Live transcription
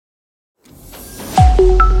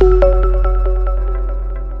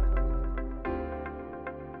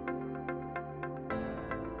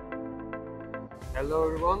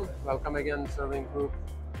everyone, welcome again to Surveying Group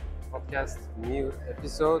podcast new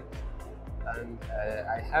episode, and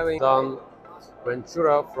I have Don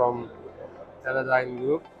Ventura from Teledyne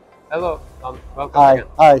Group. Hello, Don. Welcome again.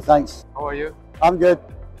 Hi, thanks. How are you? I'm good.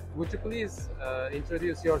 Would you please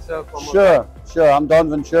introduce yourself one more Sure. time? I'm Don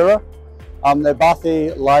Ventura. I'm the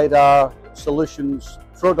Bathy LiDAR Solutions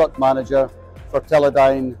Product Manager for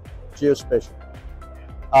Teledyne Geospatial.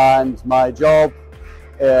 And my job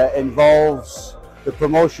involves the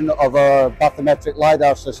promotion of our bathymetric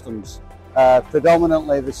LiDAR systems,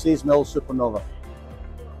 predominantly the Seasmill Supernova.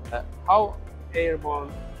 How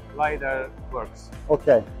airborne LiDAR works?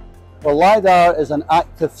 Okay. Well, LiDAR is an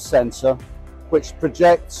active sensor which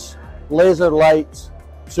projects laser light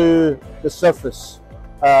to the surface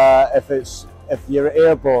if you're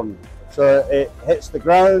airborne. So it hits the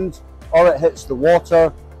ground, or it hits the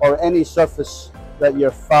water, or any surface that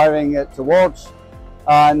you're firing it towards.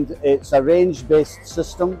 And it's a range-based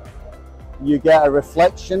system. You get a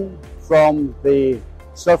reflection from the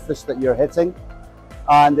surface that you're hitting,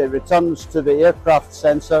 and it returns to the aircraft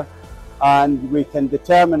sensor, and we can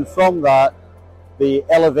determine from that the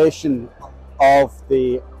elevation of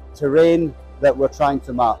the terrain that we're trying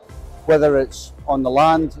to map, whether it's on the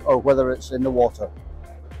land or whether it's in the water.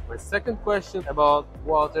 My second question about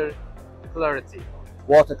water clarity.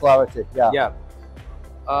 Water clarity, Yeah.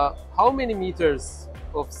 How many meters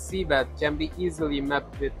of seabed can be easily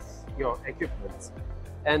mapped with your equipment?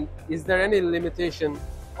 And is there any limitation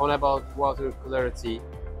on about water clarity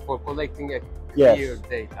for collecting a clear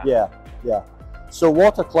data? Yeah. So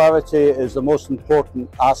water clarity is the most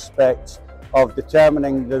important aspect of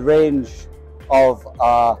determining the range of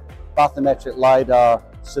a bathymetric LiDAR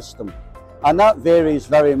system. And that varies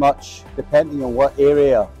very much depending on what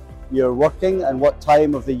area you're working and what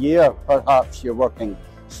time of the year perhaps you're working.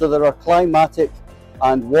 So there are climatic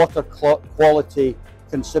and water quality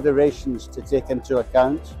considerations to take into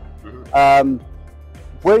account.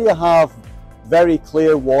 Where you have very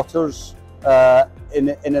clear waters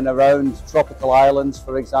in and around tropical islands,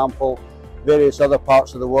 for example, various other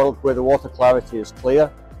parts of the world where the water clarity is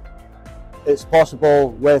clear, it's possible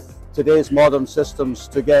with today's modern systems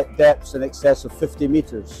to get depths in excess of 50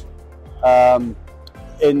 meters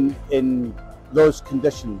in those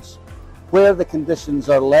conditions. Where the conditions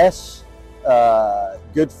are less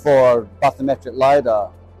good for bathymetric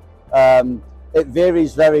LiDAR, it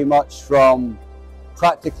varies very much from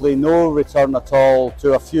practically no return at all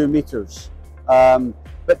to a few meters.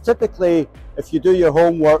 But typically, if you do your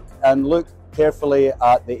homework and look carefully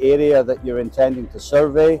at the area that you're intending to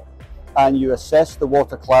survey, and you assess the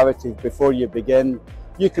water clarity before you begin,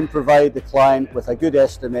 you can provide the client with a good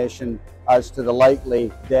estimation as to the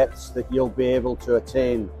likely depths that you'll be able to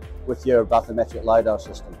attain with your bathymetric LiDAR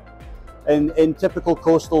system. In typical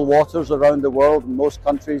coastal waters around the world, in most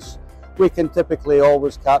countries, we can typically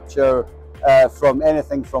always capture from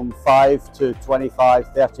anything from 5 to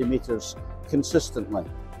 25, 30 meters consistently.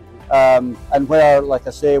 And where, like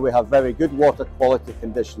I say, we have very good water quality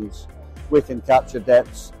conditions, we can capture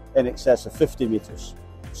depths in excess of 50 meters.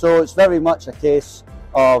 So it's very much a case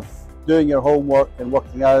of doing your homework and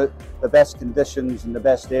working out the best conditions and the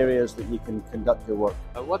best areas that you can conduct your work.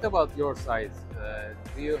 What about your side?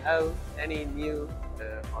 Do you have any new,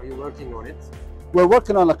 are you working on it? We're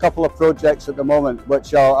working on a couple of projects at the moment,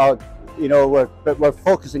 which we're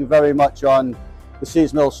focusing very much on the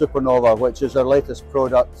Seasmill Supernova, which is our latest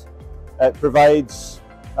product. It provides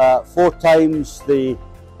 4 times the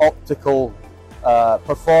optical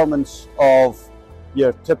performance of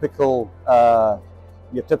your typical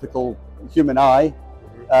human eye.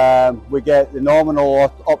 We get the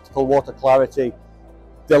nominal optical water clarity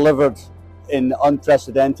delivered in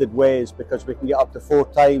unprecedented ways because we can get up to 4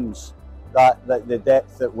 times the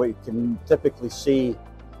depth that we can typically see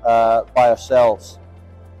by ourselves,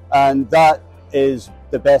 and that is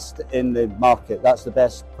the best in the market. That's the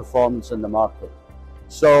best performance in the market.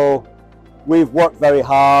 So we've worked very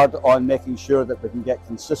hard on making sure that we can get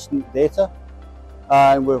consistent data,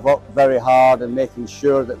 and we've worked very hard on making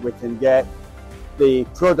sure that we can get the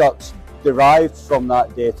products derived from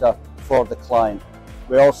that data for the client.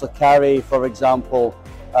 We also carry, for example,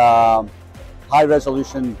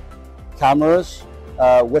 high-resolution cameras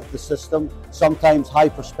with the system, sometimes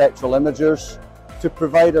hyperspectral imagers, to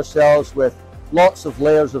provide ourselves with lots of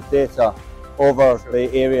layers of data over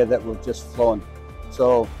the area that we've just flown.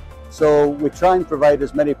 So we try and provide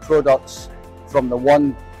as many products from the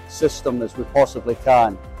one system as we possibly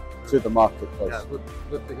can to the marketplace. Yeah,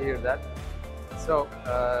 good to hear that. So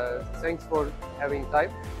thanks for having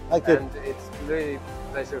time. Thank you. And it's really a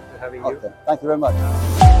pleasure to having you. Thank you very much.